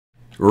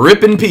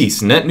Rip in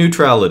peace, net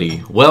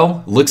neutrality.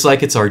 Well, looks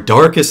like it's our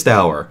darkest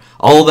hour.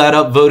 All that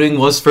upvoting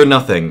was for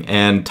nothing,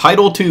 and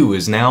Title II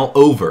is now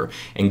over.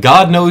 And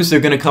God knows they're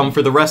going to come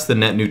for the rest of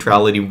net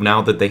neutrality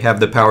now that they have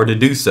the power to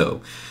do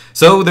so.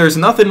 So there's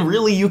nothing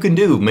really you can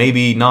do,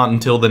 maybe not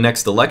until the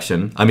next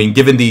election. I mean,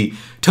 given the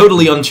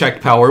totally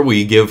unchecked power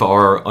we give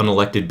our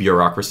unelected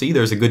bureaucracy,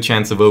 there's a good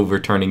chance of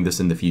overturning this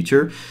in the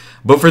future.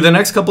 But for the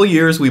next couple of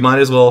years, we might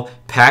as well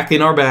pack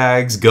in our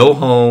bags, go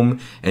home,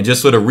 and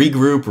just sort of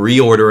regroup,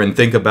 reorder, and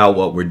think about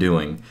what we're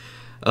doing.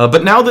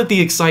 But now that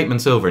the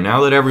excitement's over,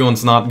 now that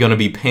everyone's not going to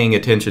be paying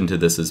attention to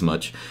this as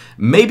much,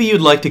 maybe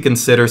you'd like to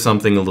consider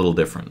something a little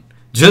different.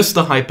 Just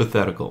a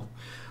hypothetical.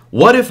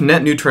 What if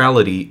net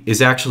neutrality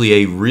is actually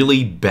a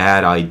really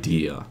bad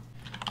idea?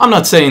 I'm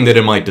not saying that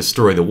it might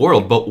destroy the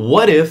world, but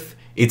what if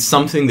it's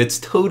something that's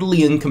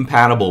totally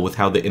incompatible with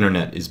how the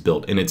internet is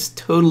built, and it's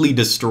totally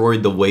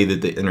destroyed the way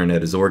that the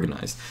internet is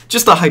organized?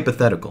 Just a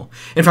hypothetical.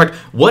 In fact,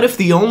 what if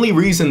the only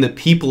reason that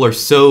people are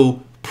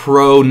so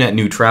pro-net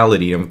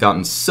neutrality and have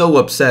gotten so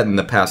upset in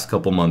the past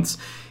couple months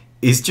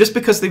is just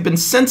because they've been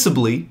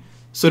sensibly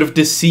sort of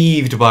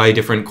deceived by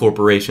different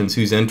corporations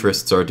whose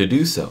interests are to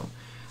do so?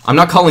 I'm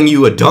not calling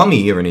you a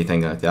dummy or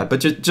anything like that,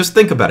 but just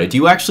think about it. Do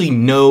you actually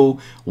know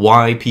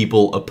why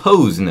people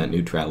oppose net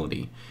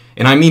neutrality?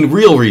 And I mean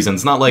real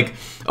reasons, not like,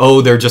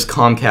 oh, they're just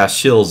Comcast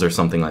shills or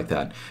something like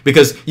that.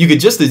 Because you could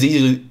just as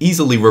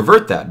easily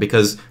revert that,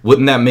 because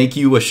wouldn't that make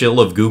you a shill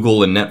of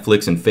Google and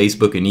Netflix and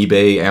Facebook and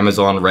eBay,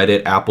 Amazon,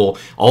 Reddit, Apple,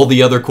 all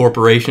the other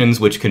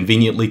corporations which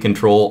conveniently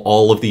control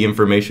all of the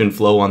information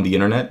flow on the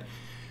internet?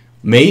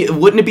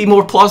 Wouldn't it be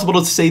more plausible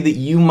to say that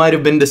you might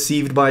have been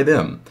deceived by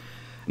them?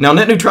 Now,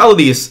 net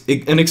neutrality is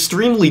an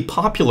extremely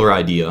popular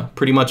idea,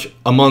 pretty much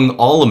among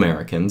all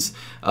Americans.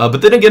 But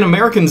then again,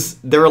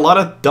 there are a lot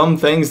of dumb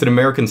things that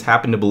Americans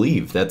happen to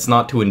believe. That's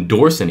not to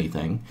endorse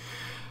anything.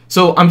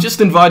 So I'm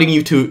just inviting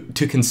you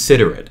to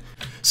consider it.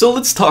 So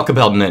let's talk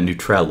about net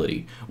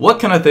neutrality. What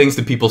kind of things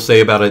do people say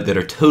about it that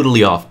are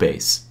totally off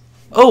base?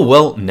 Oh,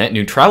 well, net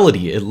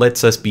neutrality, it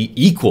lets us be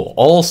equal.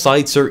 All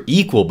sites are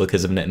equal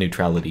because of net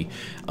neutrality.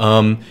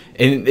 And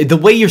the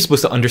way you're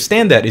supposed to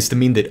understand that is to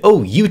mean that,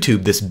 oh,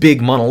 YouTube, this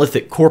big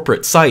monolithic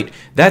corporate site,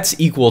 that's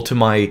equal to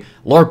my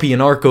LARPy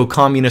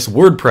anarcho-communist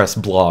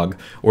WordPress blog,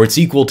 or it's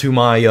equal to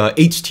my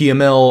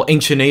HTML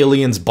Ancient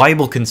Aliens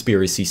Bible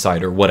conspiracy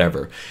site, or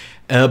whatever.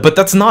 But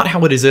that's not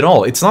how it is at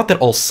all. It's not that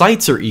all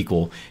sites are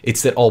equal,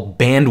 it's that all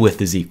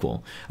bandwidth is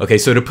equal. Okay,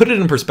 so to put it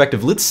in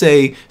perspective, let's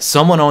say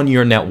someone on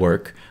your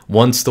network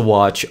wants to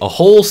watch a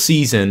whole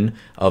season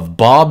of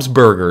Bob's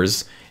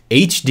Burgers,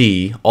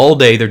 HD, all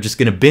day. They're just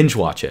going to binge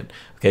watch it.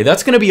 Okay,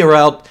 that's going to be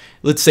around,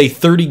 let's say,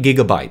 30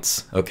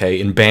 gigabytes, okay,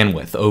 in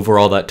bandwidth over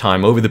all that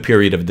time, over the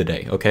period of the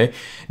day, okay?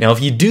 Now,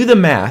 if you do the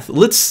math,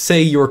 let's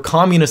say your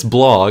communist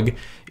blog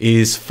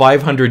is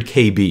 500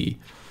 KB.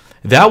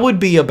 That would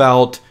be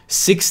about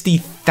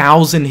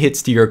 60,000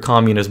 hits to your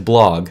communist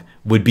blog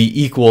would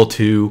be equal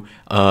to,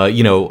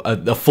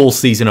 a full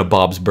season of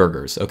Bob's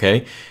Burgers,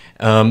 okay?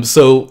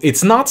 So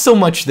it's not so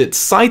much that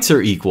sites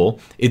are equal,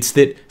 it's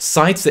that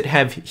sites that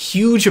have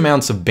huge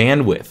amounts of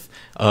bandwidth,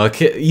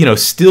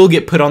 still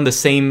get put on the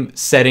same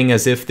setting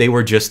as if they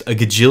were just a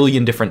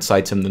gajillion different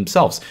sites in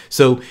themselves.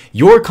 So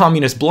your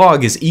communist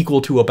blog is equal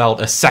to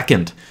about a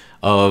second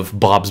of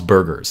Bob's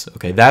Burgers.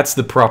 Okay, that's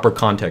the proper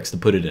context to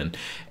put it in.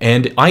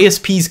 And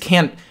ISPs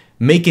can't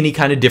make any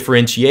kind of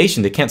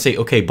differentiation. They can't say,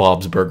 okay,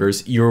 Bob's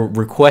Burgers, you're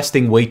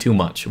requesting way too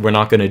much. We're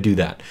not going to do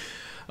that.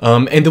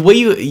 And the way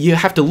you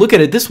have to look at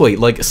it this way,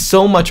 like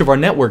so much of our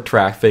network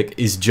traffic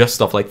is just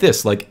stuff like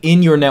this. Like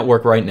in your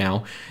network right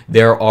now,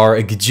 there are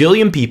a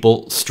gajillion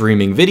people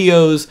streaming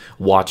videos,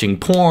 watching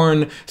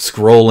porn,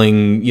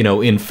 scrolling,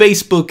 in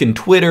Facebook and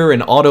Twitter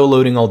and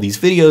auto-loading all these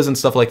videos and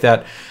stuff like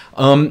that.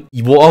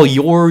 While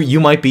you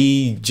might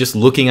be just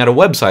looking at a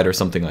website or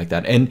something like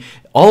that. And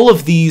all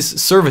of these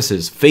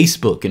services,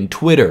 Facebook and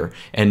Twitter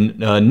and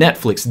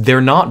Netflix, they're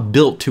not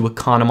built to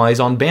economize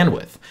on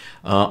bandwidth.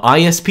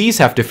 ISPs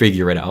have to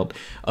figure it out,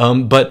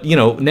 but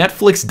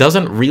Netflix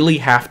doesn't really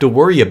have to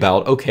worry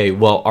about, okay,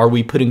 well, are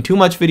we putting too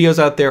much videos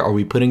out there? Are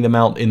we putting them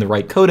out in the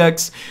right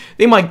codecs?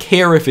 They might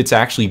care if it's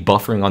actually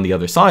buffering on the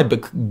other side,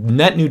 but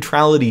net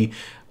neutrality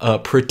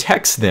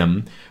protects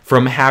them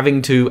from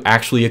having to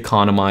actually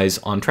economize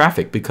on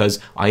traffic because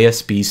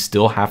ISPs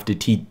still have to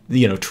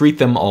treat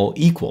them all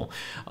equal.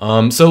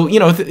 So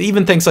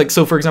even things like,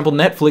 so for example,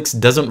 Netflix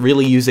doesn't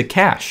really use a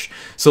cache.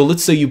 So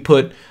let's say you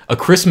put a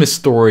Christmas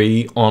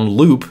story on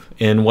loop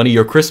in one of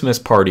your Christmas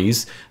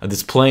parties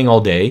that's playing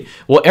all day.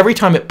 Well, every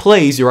time it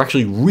plays, you're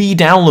actually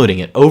re-downloading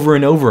it over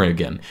and over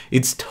again.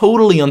 It's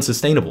totally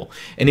unsustainable.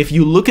 And if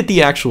you look at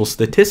the actual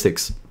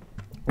statistics,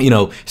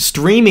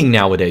 streaming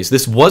nowadays,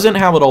 this wasn't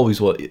how it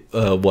always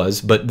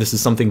was, but this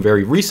is something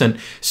very recent.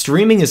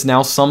 Streaming is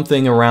now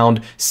something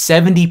around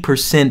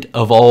 70%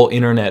 of all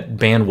internet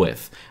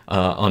bandwidth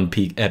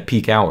at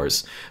peak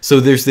hours. So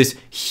there's this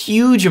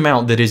huge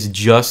amount that is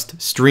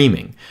just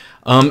streaming.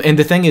 And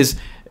the thing is,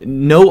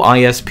 no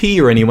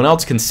ISP or anyone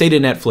else can say to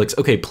Netflix,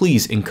 okay,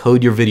 please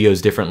encode your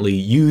videos differently,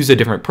 use a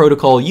different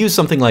protocol, use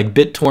something like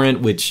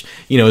BitTorrent, which,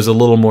 you know, is a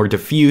little more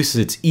diffuse,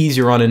 it's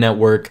easier on a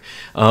network,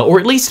 or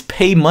at least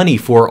pay money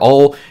for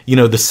all, you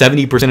know, the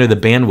 70% of the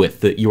bandwidth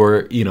that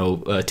you're, you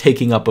know,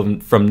 taking up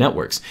from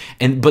networks.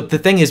 But the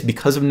thing is,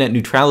 because of net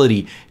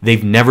neutrality,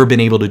 they've never been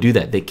able to do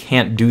that. They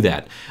can't do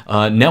that.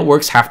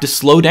 Networks have to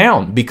slow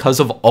down because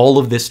of all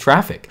of this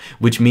traffic,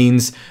 which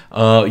means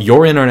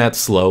your internet's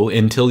slow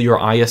until your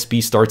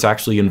ISP starts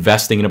actually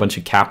investing in a bunch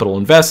of capital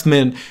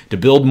investment to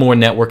build more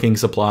networking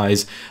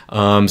supplies.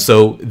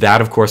 So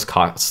that, of course,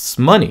 costs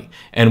money.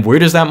 And where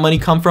does that money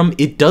come from?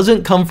 It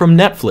doesn't come from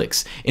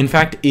Netflix. In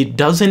fact, it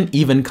doesn't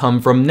even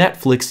come from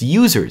Netflix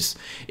users.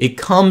 It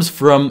comes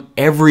from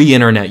every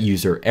internet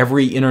user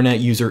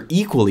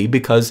equally,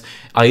 because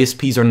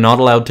ISPs are not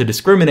allowed to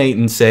discriminate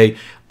and say,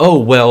 oh,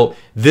 well,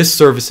 this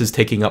service is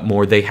taking up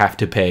more, they have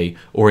to pay,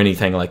 or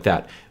anything like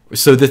that.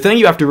 So the thing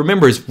you have to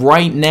remember is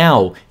right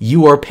now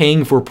you are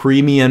paying for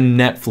premium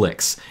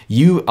Netflix.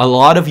 A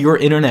lot of your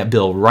internet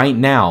bill right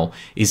now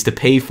is to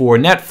pay for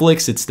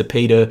Netflix. It's to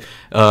pay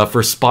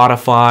for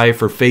Spotify,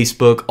 for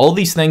Facebook, all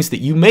these things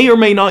that you may or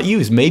may not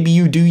use. Maybe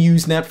you do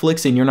use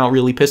Netflix and you're not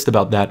really pissed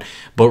about that.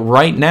 But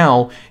right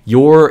now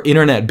your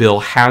internet bill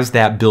has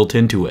that built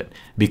into it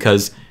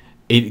because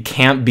it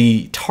can't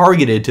be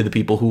targeted to the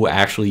people who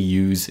actually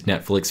use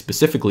Netflix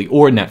specifically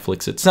or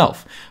Netflix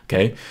itself.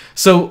 Okay,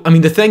 so I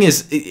mean, the thing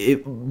is,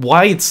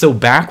 why it's so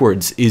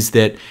backwards is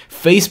that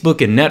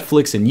Facebook and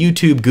Netflix and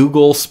YouTube,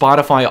 Google,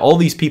 Spotify, all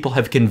these people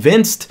have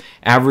convinced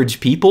average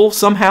people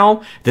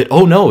somehow that,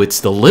 oh no, it's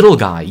the little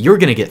guy. You're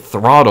going to get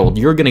throttled.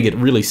 You're going to get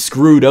really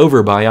screwed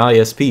over by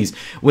ISPs.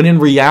 When in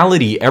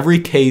reality, every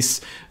case,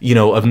 you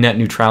know, of net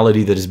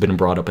neutrality that has been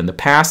brought up in the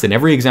past, and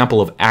every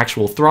example of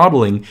actual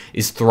throttling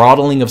is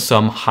throttling of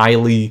some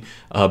highly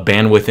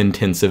bandwidth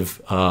intensive,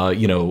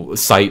 you know,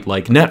 site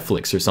like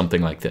Netflix or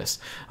something like this.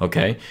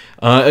 Okay.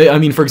 I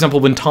mean, for example,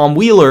 when Tom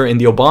Wheeler in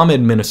the Obama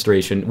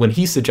administration, when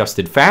he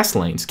suggested fast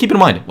lanes, keep in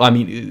mind, I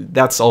mean,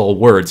 that's all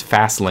words,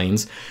 fast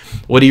lanes.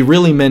 What he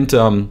really meant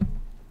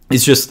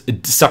is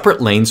just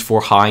separate lanes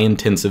for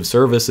high-intensive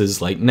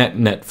services like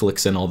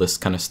Netflix and all this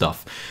kind of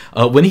stuff.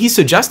 When he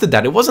suggested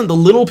that, it wasn't the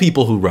little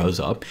people who rose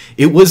up.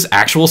 It was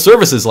actual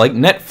services like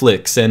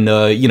Netflix and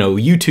you know,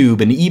 YouTube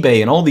and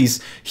eBay and all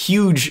these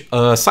huge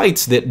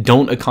sites that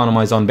don't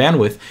economize on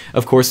bandwidth.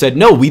 Of course, said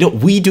no,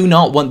 we do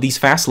not want these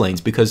fast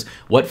lanes, because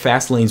what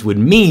fast lanes would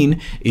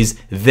mean is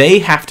they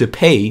have to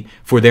pay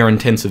for their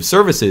intensive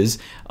services.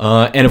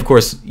 And of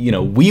course, you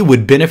know, we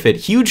would benefit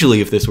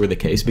hugely if this were the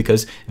case,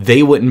 because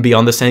they wouldn't be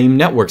on the same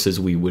networks as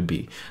we would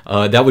be.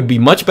 That would be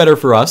much better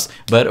for us,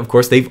 but of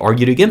course they've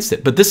argued against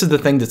it. But this is the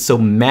thing that's so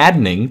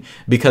maddening,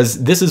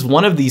 because this is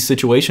one of these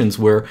situations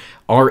where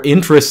our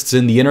interests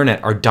in the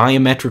internet are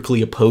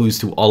diametrically opposed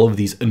to all of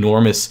these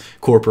enormous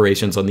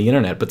corporations on the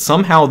internet. But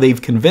somehow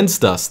they've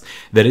convinced us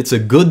that it's a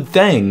good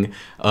thing,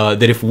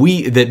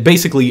 that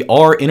basically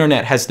our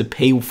internet has to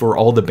pay for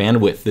all the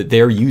bandwidth that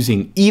they're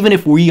using, even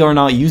if we are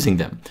not using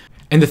them.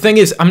 And the thing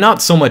is, I'm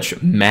not so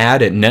much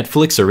mad at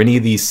Netflix or any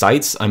of these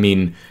sites. I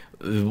mean,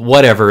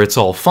 whatever, it's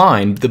all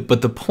fine.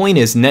 But the point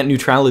is, net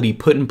neutrality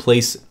put in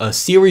place a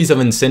series of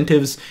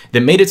incentives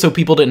that made it so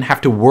people didn't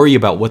have to worry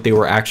about what they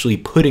were actually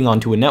putting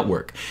onto a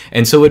network.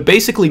 And so it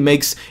basically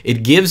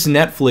gives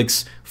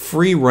Netflix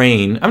free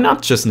reign, I mean,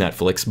 not just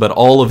Netflix, but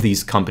all of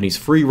these companies,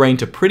 free reign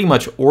to pretty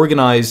much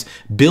organize,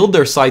 build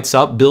their sites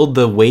up, build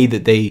the way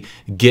that they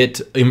get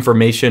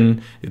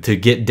information, to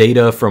get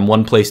data from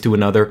one place to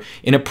another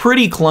in a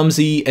pretty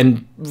clumsy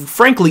and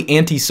frankly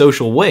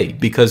antisocial way,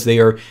 because they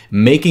are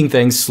making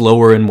things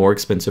slower and more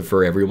expensive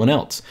for everyone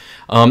else.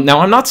 Now,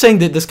 I'm not saying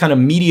that this kind of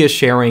media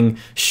sharing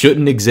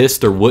shouldn't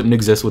exist or wouldn't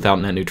exist without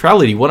net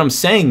neutrality. What I'm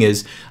saying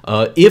is,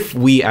 if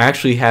we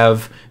actually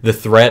have the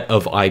threat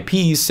of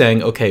IPs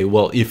saying, okay,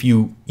 well, if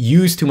you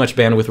use too much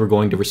bandwidth, we're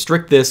going to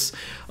restrict this,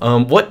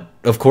 what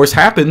of course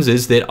happens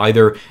is that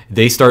either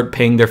they start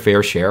paying their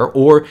fair share,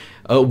 or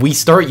we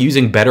start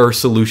using better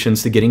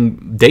solutions to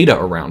getting data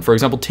around. For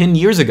example, 10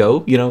 years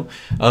ago, you know,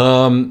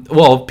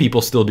 well,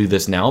 people still do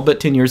this now, but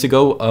 10 years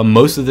ago,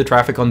 most of the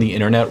traffic on the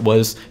internet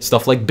was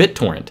stuff like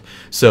BitTorrent.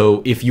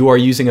 So if you are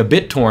using a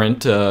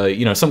BitTorrent,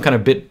 you know, some kind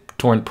of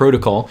BitTorrent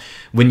protocol,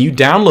 when you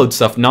download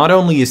stuff, not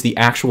only is the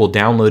actual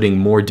downloading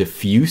more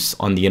diffuse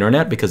on the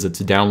internet because it's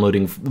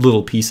downloading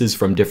little pieces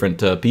from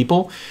different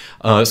people,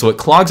 so it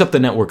clogs up the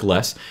network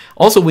less.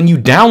 Also, when you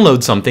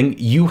download something,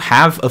 you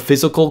have a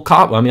physical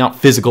copy, I mean, not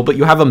physical, but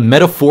you have a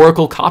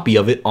metaphorical copy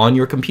of it on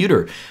your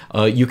computer.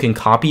 You can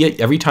copy it.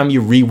 Every time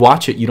you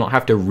re-watch it, you don't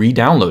have to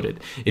re-download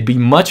it. It'd be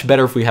much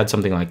better if we had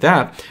something like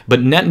that,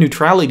 but net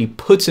neutrality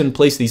puts in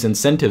place these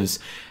incentives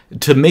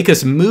to make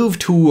us move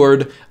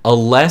toward a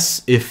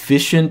less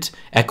efficient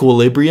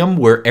equilibrium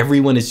where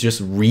everyone is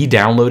just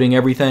re-downloading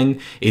everything.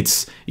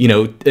 It's, you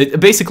know,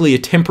 basically a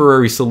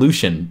temporary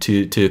solution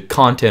to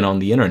content on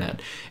the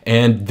internet.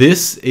 And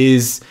this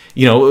is,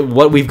 you know,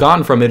 what we've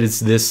gotten from it is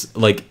this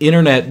like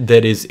internet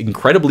that is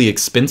incredibly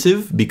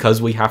expensive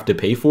because we have to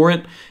pay for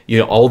it, you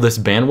know, all this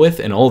bandwidth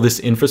and all this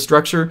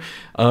infrastructure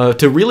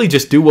to really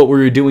just do what we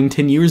were doing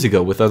 10 years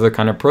ago with other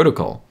kind of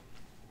protocol.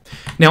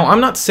 Now,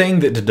 I'm not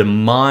saying that the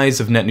demise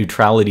of net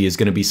neutrality is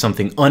going to be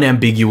something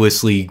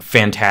unambiguously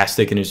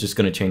fantastic and it's just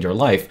going to change our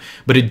life,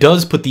 but it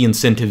does put the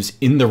incentives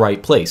in the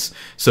right place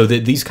so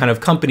that these kind of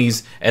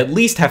companies at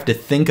least have to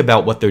think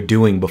about what they're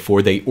doing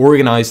before they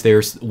organize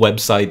their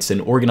websites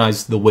and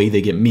organize the way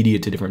they get media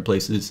to different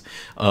places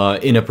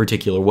in a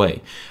particular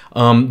way.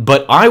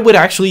 But I would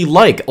actually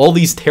like all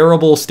these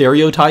terrible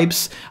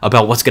stereotypes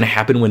about what's going to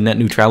happen when net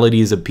neutrality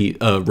is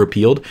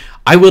repealed.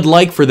 I would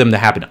like for them to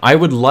happen. I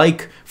would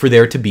like for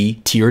there to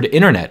be tiered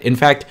internet. In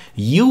fact,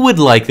 you would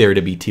like there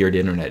to be tiered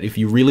internet if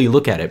you really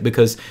look at it,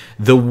 because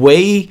the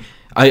way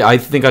I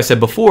think I said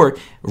before,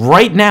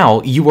 right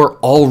now you are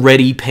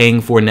already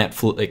paying for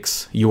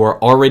Netflix. You are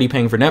already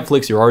paying for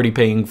Netflix. You're already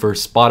paying for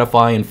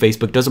Spotify and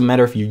Facebook. Doesn't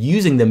matter if you're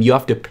using them. You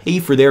have to pay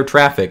for their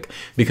traffic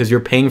because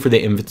you're paying for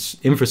the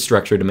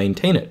infrastructure to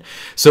maintain it.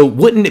 So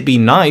wouldn't it be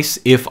nice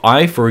if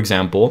I, for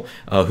example,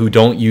 who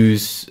don't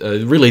use,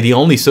 really the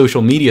only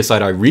social media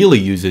site I really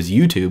use is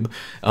YouTube,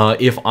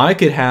 if I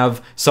could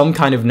have some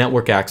kind of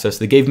network access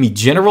that gave me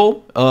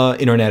general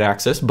internet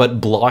access but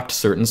blocked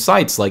certain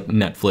sites like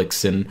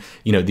Netflix and,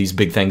 you know, these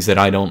big things that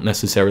I don't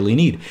necessarily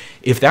need.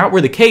 If that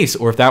were the case,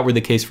 or if that were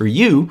the case for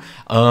you,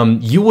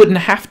 you wouldn't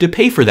have to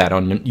pay for that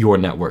on your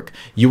network.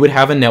 You would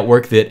have a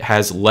network that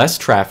has less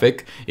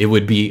traffic, it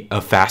would be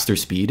a faster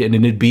speed, and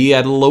it'd be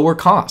at a lower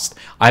cost.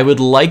 I would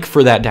like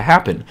for that to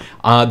happen.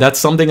 That's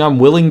something I'm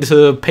willing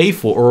to pay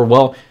for, or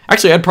well,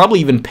 actually I'd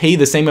probably even pay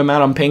the same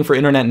amount I'm paying for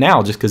internet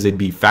now just because it'd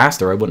be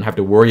faster. I wouldn't have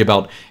to worry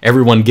about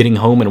everyone getting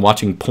home and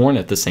watching porn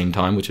at the same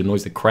time, which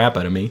annoys the crap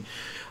out of me.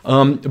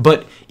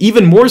 But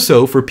even more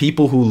so for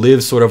people who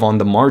live sort of on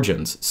the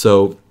margins.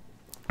 So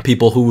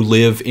people who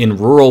live in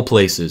rural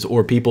places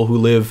or people who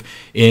live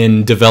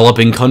in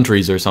developing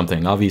countries or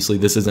something. Obviously,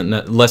 this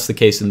isn't less the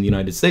case in the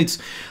United States.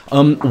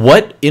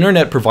 What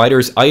internet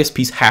providers,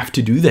 ISPs, have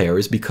to do there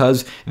is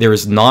because there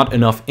is not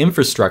enough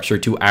infrastructure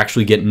to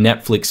actually get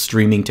Netflix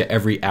streaming to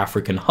every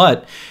African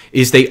hut,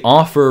 is they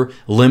offer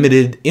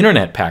limited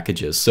internet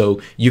packages. So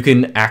you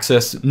can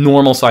access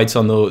normal sites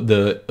on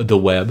the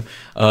web,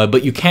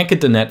 but you can't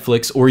get to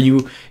Netflix, or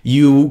you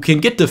can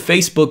get to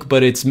Facebook,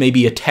 but it's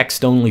maybe a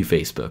text-only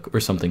Facebook or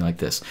something like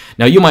this.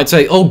 Now you might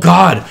say, oh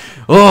God,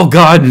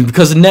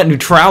 because of net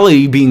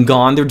neutrality being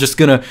gone,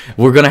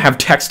 we're gonna have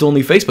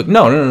text-only Facebook.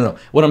 No.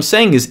 What I'm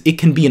saying is it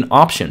can be an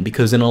option,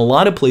 because in a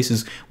lot of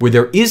places where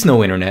there is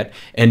no internet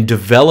and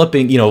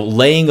developing, you know,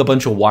 laying a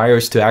bunch of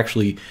wires to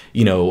actually,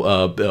 you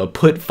know,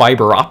 put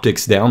fiber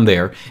optics down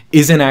there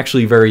isn't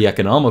actually very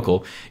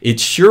economical. It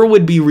sure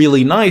would be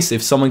really nice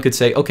if someone could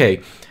say,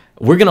 okay,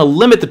 we're going to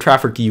limit the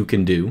traffic you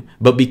can do,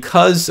 but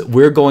because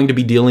we're going to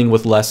be dealing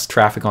with less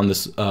traffic on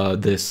this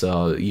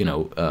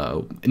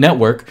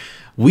network,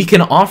 we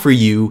can offer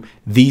you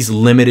these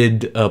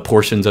limited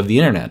portions of the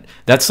internet.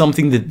 That's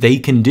something that they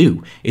can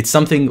do. It's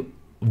something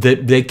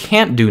that they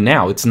can't do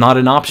now. It's not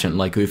an option.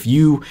 Like if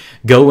you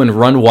go and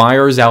run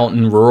wires out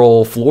in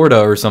rural Florida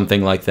or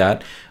something like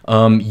that,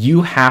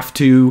 you have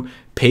to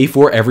pay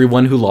for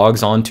everyone who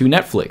logs on to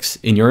Netflix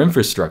in your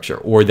infrastructure,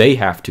 or they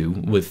have to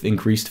with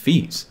increased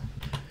fees.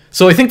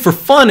 So I think for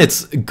fun,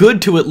 it's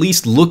good to at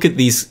least look at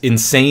these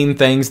insane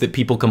things that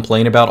people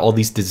complain about, all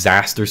these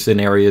disaster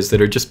scenarios that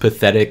are just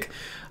pathetic.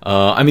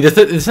 I mean,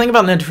 the thing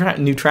about net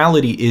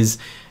neutrality is,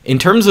 in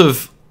terms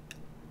of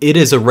it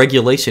as a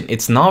regulation,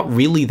 it's not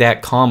really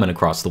that common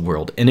across the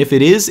world. And if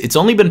it is, it's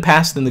only been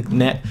passed in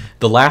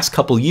the last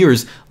couple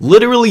years,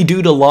 literally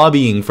due to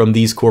lobbying from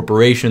these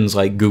corporations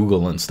like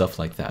Google and stuff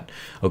like that.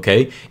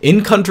 Okay?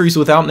 In countries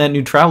without net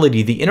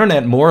neutrality, the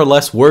internet more or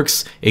less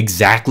works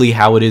exactly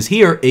how it is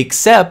here,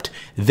 except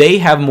they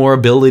have more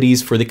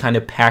abilities for the kind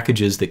of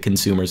packages that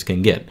consumers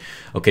can get.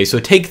 Okay, so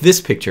take this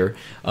picture.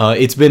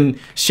 It's been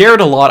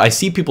shared a lot. I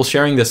see people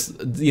sharing this,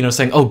 you know,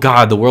 saying, oh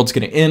God, the world's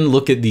going to end.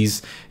 Look at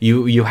these.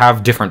 You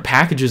have different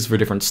packages for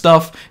different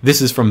stuff.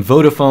 This is from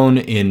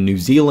Vodafone in New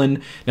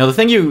Zealand. Now, the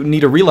thing you need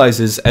to realize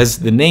is, as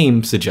the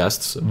name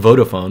suggests,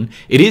 Vodafone,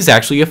 it is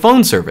actually a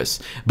phone service.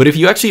 But if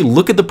you actually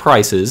look at the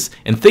prices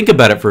and think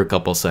about it for a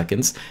couple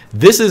seconds,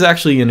 this is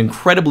actually an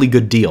incredibly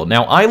good deal.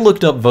 Now, I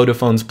looked up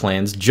Vodafone's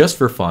plans just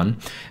for fun,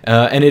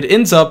 and it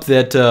ends up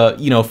that,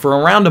 you know, for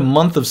around a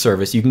month of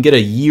service, you can get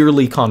a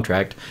yearly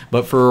contract,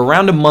 but for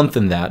around a month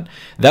in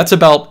that's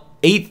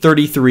about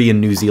 $8.33 in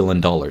New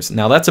Zealand dollars.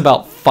 Now, that's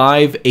about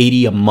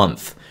 $5.80 a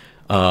month,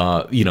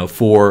 you know,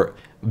 for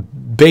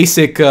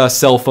basic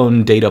cell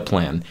phone data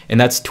plan, and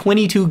that's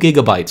 22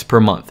 gigabytes per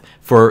month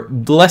for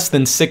less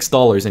than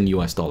 $6 in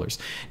US dollars.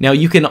 Now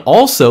you can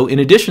also, in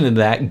addition to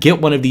that, get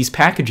one of these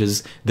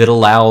packages that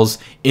allows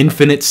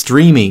infinite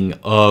streaming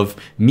of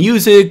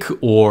music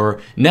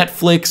or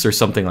Netflix or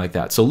something like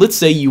that. So let's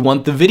say you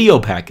want the video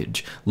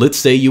package. Let's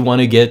say you want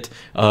to get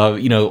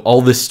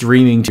all the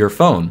streaming to your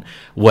phone.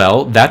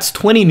 Well, that's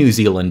 20 New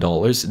Zealand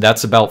dollars.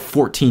 That's about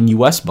 14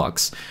 US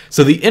bucks.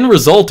 So the end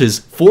result is,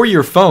 for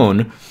your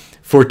phone,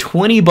 for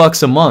 20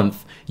 bucks a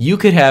month, you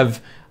could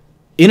have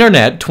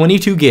internet,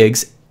 22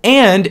 gigs,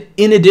 and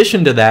in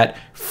addition to that,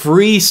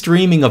 free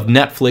streaming of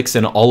Netflix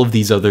and all of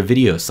these other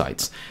video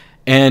sites.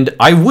 And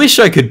I wish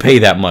I could pay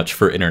that much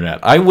for internet.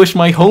 I wish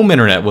my home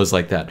internet was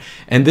like that.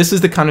 And this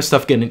is the kind of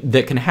stuff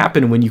that can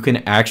happen when you can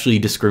actually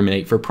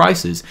discriminate for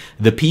prices.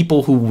 The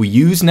people who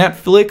use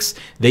Netflix,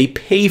 they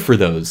pay for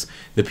those.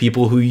 The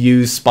people who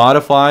use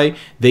Spotify,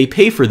 they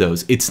pay for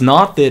those. It's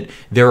not that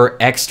there are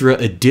extra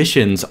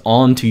additions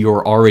onto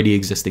your already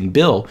existing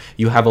bill.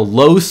 You have a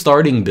low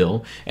starting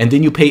bill, and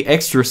then you pay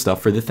extra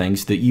stuff for the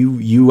things that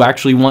you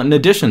actually want in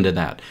addition to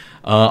that.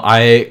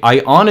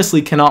 I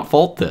honestly cannot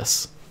fault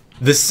this.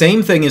 The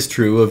same thing is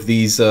true of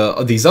these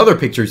other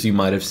pictures you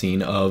might have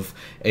seen of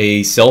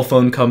a cell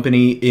phone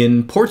company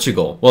in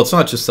Portugal. Well, it's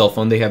not just cell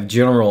phone; they have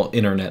general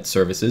internet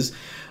services.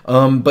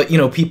 But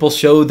people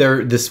show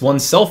this one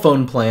cell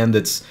phone plan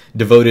that's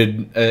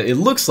devoted. It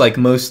looks like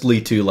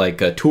mostly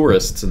to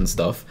tourists and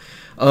stuff.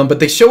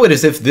 But they show it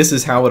as if this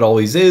is how it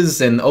always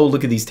is, and oh,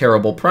 look at these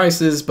terrible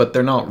prices, but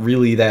they're not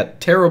really that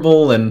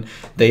terrible, and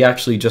they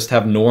actually just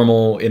have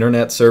normal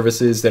internet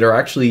services that are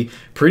actually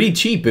pretty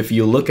cheap if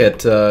you look at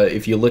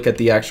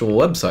the actual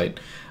website.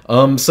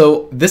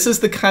 So this is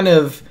the kind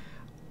of,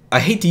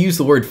 I hate to use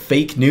the word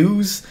fake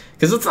news,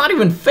 because it's not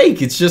even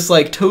fake, it's just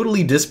like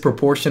totally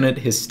disproportionate,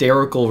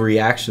 hysterical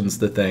reactions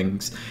to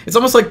things. It's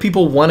almost like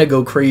people want to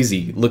go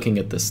crazy looking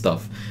at this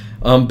stuff.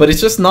 But it's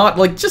just not,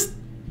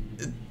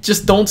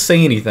 just don't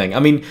say anything. I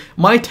mean,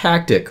 my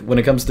tactic when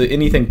it comes to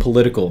anything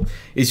political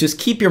is just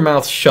keep your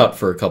mouth shut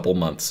for a couple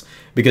months.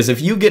 Because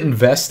if you get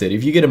invested,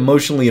 if you get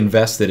emotionally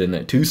invested in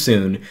it too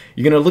soon,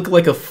 you're going to look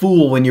like a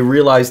fool when you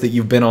realize that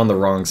you've been on the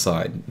wrong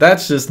side.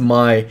 That's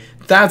my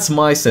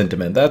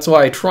sentiment. That's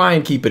why I try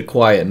and keep it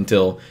quiet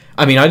until,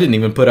 I mean, I didn't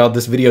even put out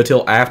this video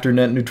till after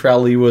net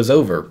neutrality was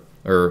over.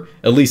 Or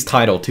at least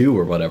Title II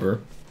or whatever.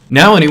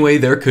 Now, anyway,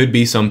 there could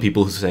be some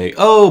people who say,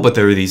 oh, but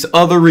there are these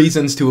other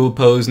reasons to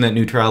oppose net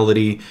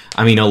neutrality.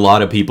 I mean, a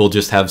lot of people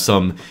just have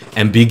some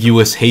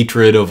ambiguous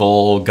hatred of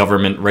all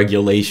government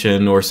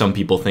regulation, or some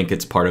people think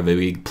it's part of a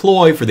big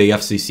ploy for the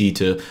FCC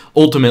to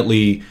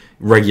ultimately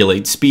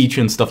regulate speech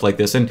and stuff like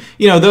this. And,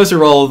 those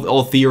are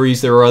all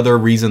theories. There are other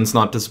reasons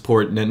not to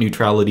support net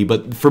neutrality.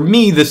 But for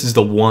me, this is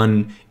the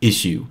one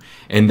issue.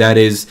 And that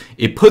is,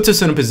 it puts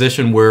us in a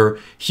position where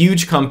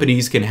huge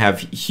companies can have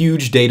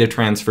huge data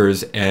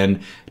transfers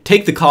and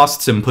take the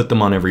costs and put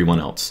them on everyone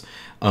else.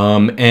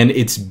 And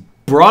it's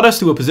brought us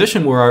to a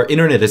position where our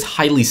internet is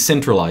highly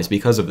centralized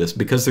because of this.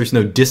 Because there's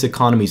no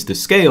diseconomies to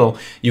scale,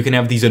 you can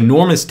have these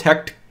enormous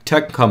tech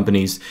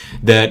companies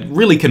that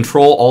really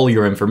control all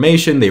your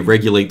information. They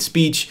regulate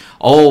speech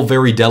all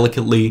very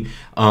delicately.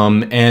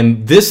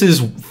 And this is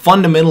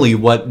fundamentally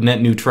what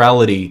net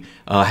neutrality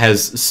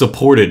has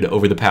supported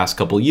over the past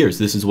couple of years.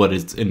 This is what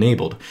it's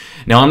enabled.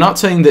 Now, I'm not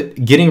saying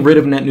that getting rid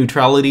of net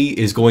neutrality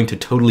is going to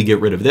totally get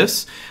rid of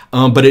this,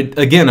 but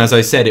again, as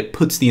I said, it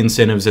puts the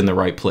incentives in the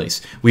right place.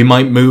 We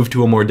might move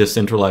to a more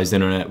decentralized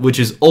internet, which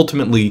is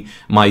ultimately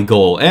my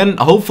goal, and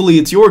hopefully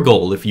it's your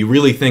goal. If you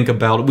really think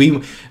about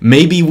it,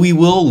 maybe we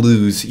will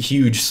lose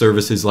huge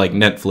services like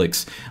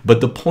Netflix,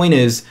 but the point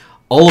is,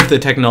 all of the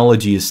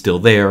technology is still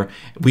there.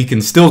 We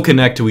can still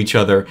connect to each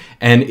other,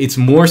 and it's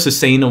more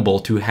sustainable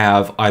to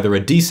have either a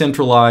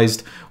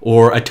decentralized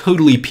or a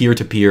totally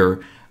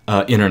peer-to-peer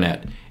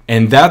internet.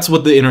 And that's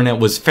what the internet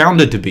was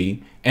founded to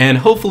be, and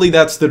hopefully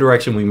that's the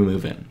direction we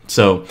move in.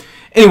 So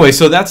anyway,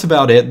 so that's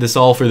about it. That's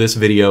all for this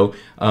video.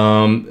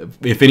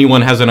 If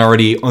anyone hasn't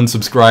already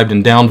unsubscribed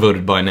and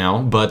downvoted by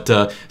now.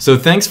 But so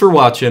thanks for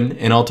watching,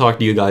 and I'll talk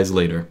to you guys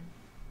later.